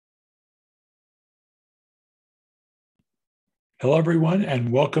Hello, everyone,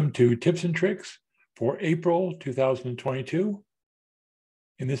 and welcome to Tips and Tricks for April 2022.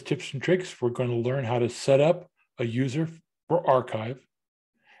 In this Tips and Tricks, we're going to learn how to set up a user for archive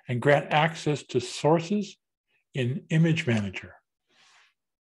and grant access to sources in Image Manager.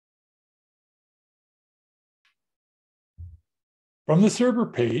 From the server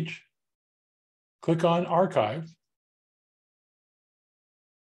page, click on Archive.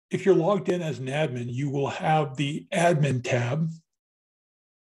 If you're logged in as an admin, you will have the Admin tab.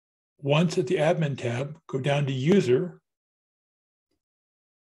 Once at the Admin tab, go down to User.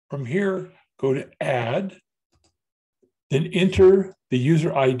 From here, go to Add, then enter the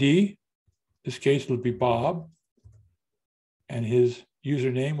user ID. In this case, it'll be Bob, and his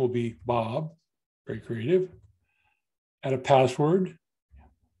username will be Bob. Very creative. Add a password.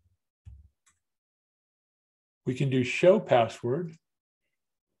 We can do Show Password.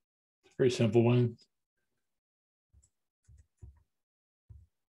 Very simple one.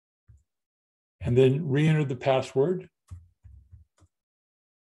 And then re-enter the password.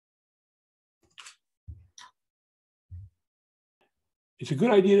 It's a good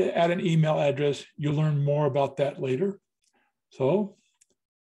idea to add an email address. You'll learn more about that later. So,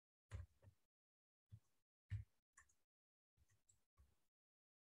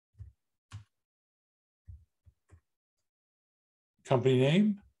 company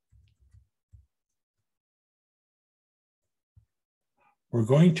name. We're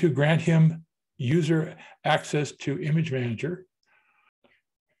going to grant him user access to Image Manager.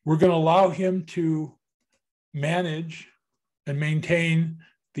 We're going to allow him to manage and maintain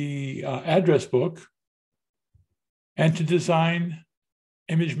the address book and to design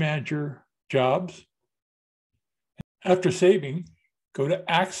Image Manager jobs. After saving, go to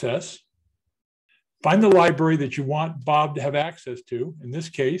Access. Find the library that you want Bob to have access to. In this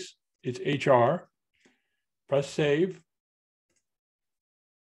case, it's HR. Press Save.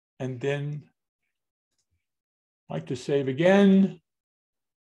 And then I'd like to save again.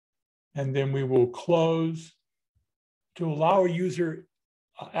 And then we will close. To allow a user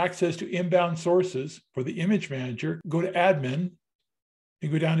access to inbound sources for the Image Manager, go to Admin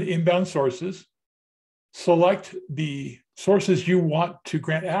and go down to Inbound Sources. Select the sources you want to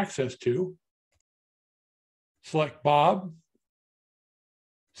grant access to. Select Bob.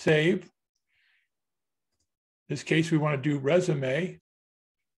 Save. In this case, we want to do Resume.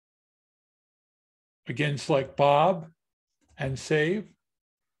 Again, select Bob and save.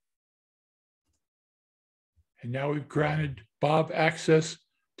 And now we've granted Bob access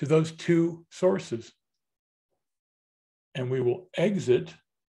to those two sources. And we will exit.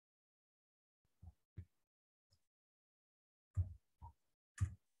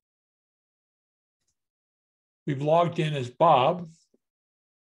 We've logged in as Bob.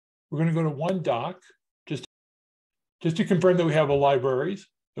 We're going to go to OneDoc just to confirm that we have the libraries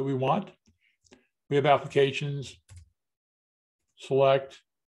that we want. We have applications, select,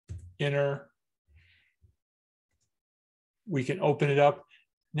 enter. We can open it up.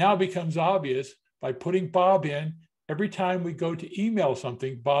 Now it becomes obvious by putting Bob in, every time we go to email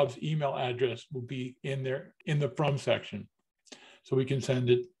something, Bob's email address will be in there in the From section. So we can send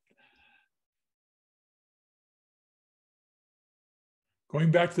it.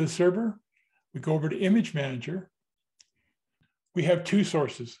 Going back to the server, we go over to Image Manager. We have two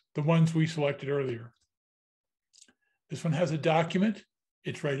sources, the ones we selected earlier. This one has a document.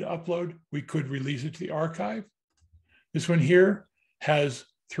 It's ready to upload. We could release it to the archive. This one here has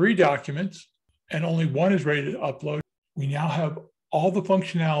 3 documents and only one is ready to upload. We now have all the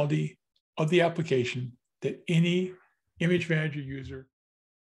functionality of the application that any Image Manager user.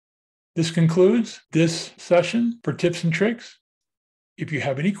 This concludes this session for Tips and Tricks. If you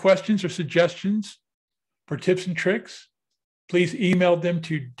have any questions or suggestions for tips and tricks, please email them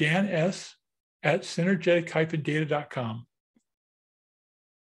to dans@synergetic-data.com.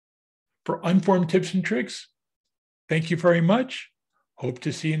 For Unformed Tips and Tricks, thank you very much. Hope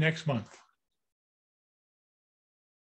to see you next month.